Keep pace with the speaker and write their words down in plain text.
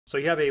So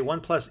you have a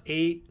OnePlus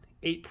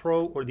 8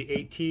 Pro or the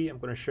 8T. I'm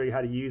going to show you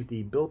how to use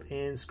the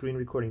built-in screen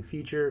recording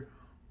feature,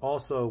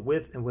 also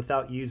with and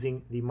without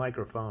using the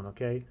microphone,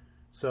 okay?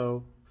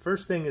 So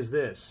first thing is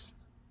this.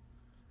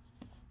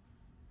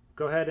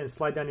 Go ahead and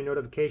slide down your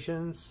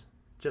notifications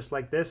just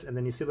like this, and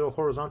then you see a little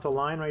horizontal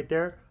line right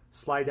there.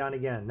 Slide down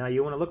again. Now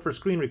you want to look for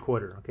screen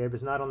recorder, okay? If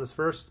it's not on this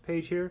first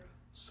page here,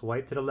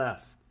 swipe to the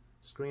left.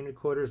 Screen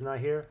recorder is not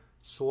here,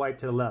 swipe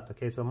to the left,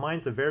 okay? So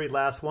mine's the very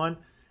last one.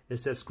 It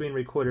says screen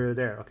recorder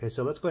there, okay?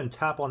 So let's go ahead and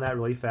tap on that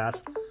really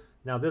fast.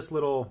 Now this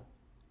little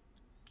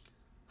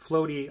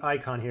floaty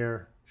icon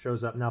here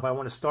shows up. Now if I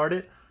want to start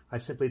it, I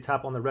simply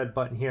tap on the red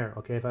button here,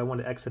 okay? If I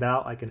want to exit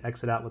out, I can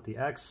exit out with the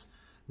X.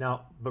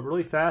 Now, but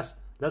really fast,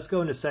 let's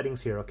go into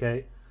settings here,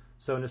 okay?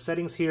 So in the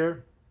settings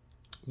here,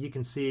 you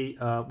can see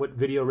what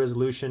video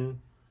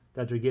resolution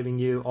that they're giving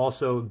you,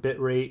 also bit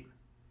rate.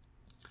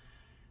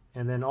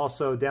 And then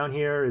also down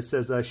here, it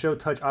says show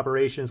touch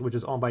operations, which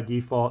is on by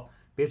default.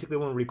 Basically,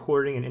 when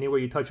recording and anywhere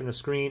you touch on the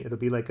screen, it'll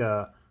be like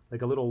a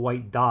little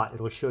white dot.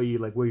 It'll show you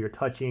like where you're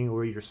touching,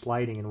 where you're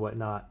sliding and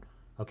whatnot,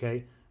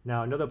 okay?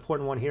 Now, another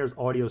important one here is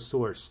audio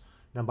source.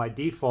 Now, by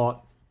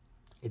default,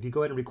 if you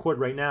go ahead and record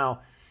right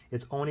now,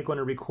 it's only going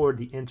to record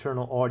the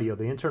internal audio.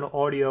 The internal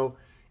audio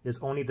is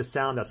only the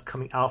sound that's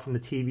coming out from the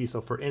TV.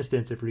 So for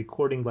instance, if you're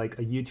recording like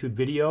a YouTube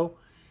video,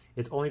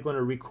 it's only going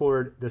to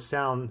record the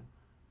sound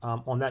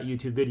on that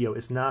YouTube video.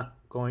 It's not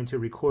going to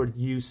record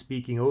you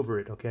speaking over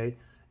it, okay?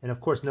 And of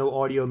course, no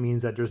audio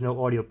means that there's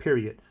no audio,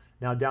 period.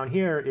 Now down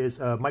here is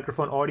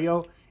microphone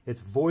audio. It's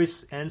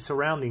voice and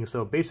surrounding.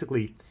 So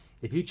basically,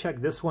 if you check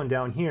this one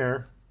down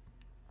here,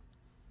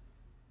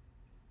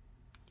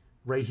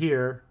 right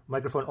here,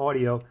 microphone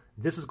audio,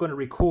 this is going to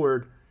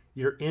record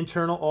your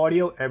internal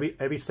audio,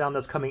 every sound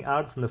that's coming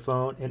out from the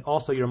phone, and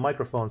also your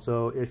microphone.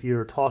 So if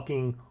you're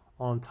talking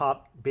on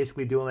top,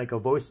 basically doing like a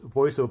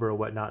voiceover or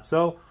whatnot.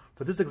 So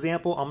for this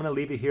example, I'm going to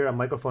leave it here on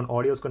microphone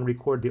audio. It's going to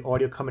record the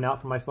audio coming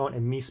out from my phone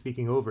and me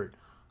speaking over it.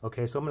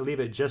 Okay, so I'm going to leave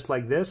it just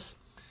like this,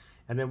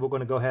 and then we're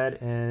going to go ahead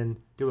and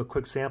do a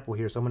quick sample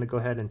here. So I'm going to go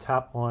ahead and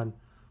tap on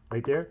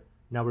right there.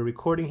 Now we're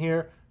recording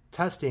here.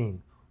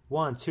 Testing.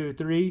 1, 2,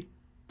 3.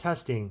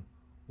 Testing.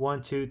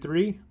 1, 2,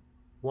 3.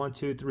 1,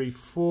 2, 3,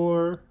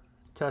 4.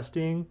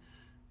 Testing.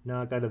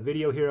 Now I got a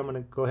video here. I'm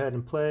going to go ahead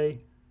and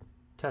play.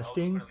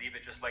 Testing. Leave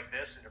it just like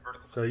this in a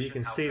vertical so position. you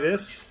can see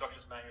this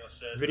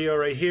video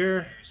right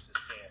here.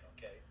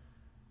 Okay.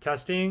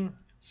 Testing.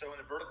 So in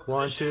a vertical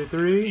 1, position, 2,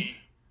 3.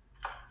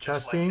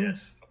 Testing. Like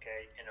this, okay,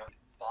 in a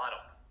bottom.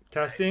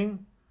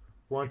 Testing.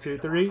 1, 2,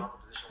 3.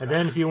 And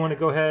then if you want to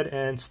go ahead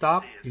and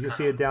stop, you can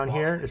see it down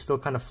here. It's still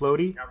kind of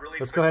floaty.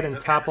 Let's go ahead and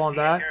tap on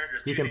that.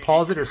 You can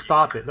pause it or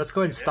stop it. Let's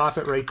go ahead and stop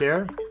it right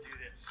there.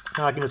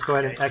 Now I can just go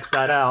ahead and X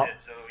that out.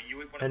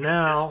 And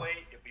now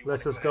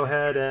let's just go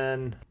ahead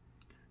and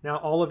now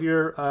all of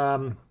your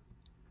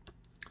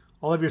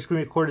screen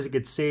recorders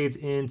get saved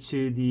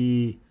into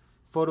the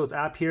Photos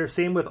app here.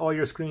 Same with all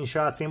your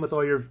screenshots. Same with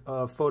all your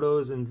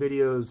photos and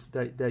videos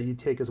that you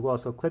take as well.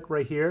 So click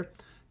right here.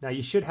 Now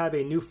you should have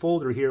a new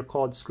folder here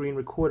called Screen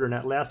Recorder. And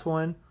that last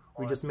one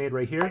we just made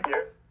right here.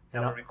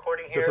 Now we're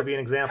recording here. This will be an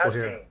example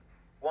here.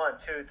 1,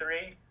 2,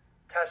 3.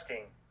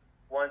 Testing.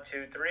 1,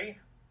 2, 3.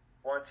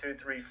 1, 2,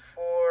 3,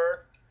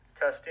 4.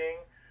 Testing.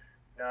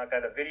 Now I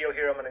got a video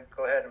here. I'm going to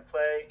go ahead and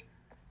play.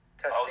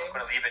 Testing. I'm just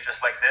going to leave it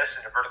just like this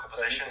in a vertical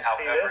position.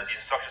 However, the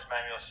instructions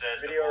manual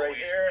says video to right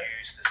always here.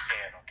 use the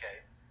stand.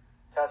 Okay.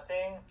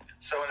 Testing.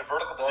 So in a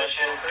vertical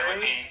position, it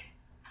would be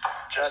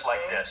just like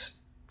this.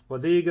 Well,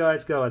 there you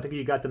guys go. I think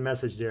you got the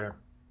message there.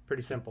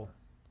 Pretty simple.